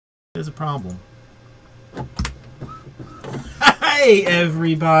There's a problem. Hey,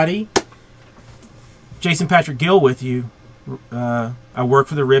 everybody. Jason Patrick Gill with you. I work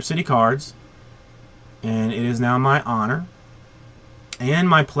for the Rip City Cards, and it is now my honor and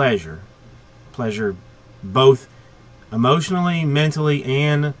my pleasure both emotionally, mentally,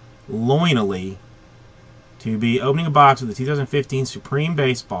 and loinally to be opening a box of the 2015 Supreme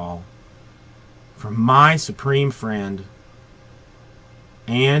Baseball from my supreme friend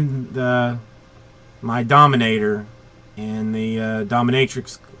and my dominator in the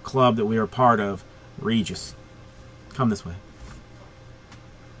dominatrix club that we are part of, Regis. Come this way.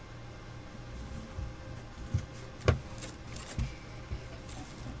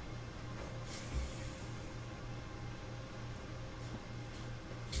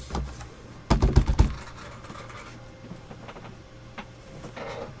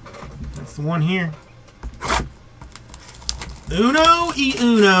 That's the one here. Uno e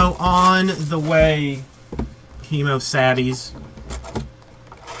uno on the way, Chemo Saddies.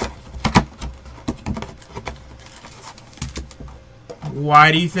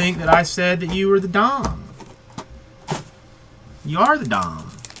 Why do you think that I said that you were the Dom? You are the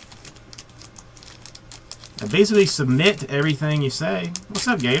Dom. I basically submit to everything you say. What's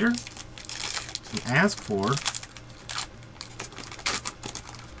up, Gator? You ask for.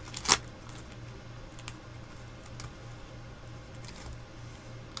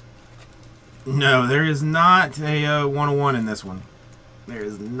 No, there is not a 101 in this one. There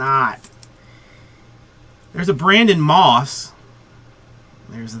is not. There's a Brandon Moss.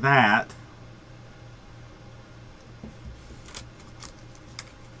 There's that.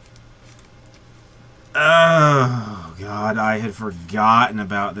 Oh, God, I had forgotten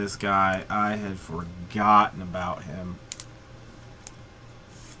about this guy. I had forgotten about him.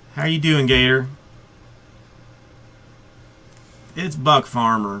 How you doing, Gator? It's Buck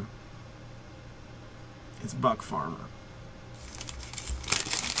Farmer. It's Buck Farmer.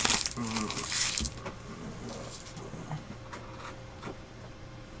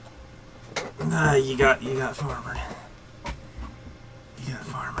 Nah, you got Farmer. You got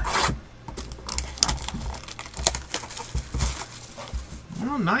Farmer.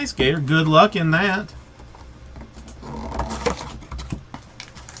 Oh, nice, Gator. Good luck in that.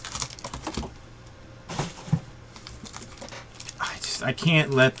 I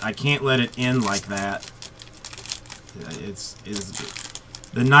can't let it end like that.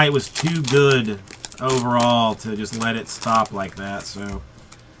 The night was too good overall to just let it stop like that. So,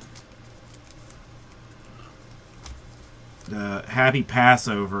 happy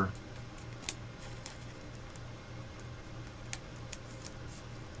Passover.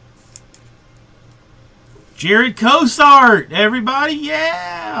 Jared Cosart, everybody,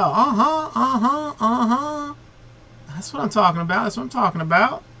 yeah, That's what I'm talking about. That's what I'm talking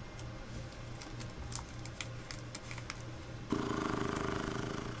about.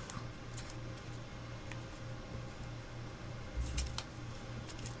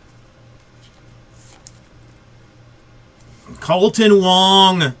 Colton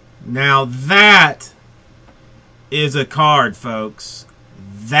Wong. Now that is a card, folks.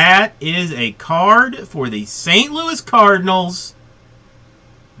 That is a card for the St. Louis Cardinals.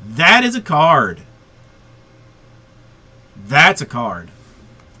 That is a card. That's a card.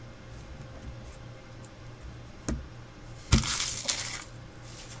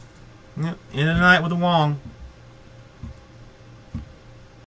 Yep. End of the night with a Wong.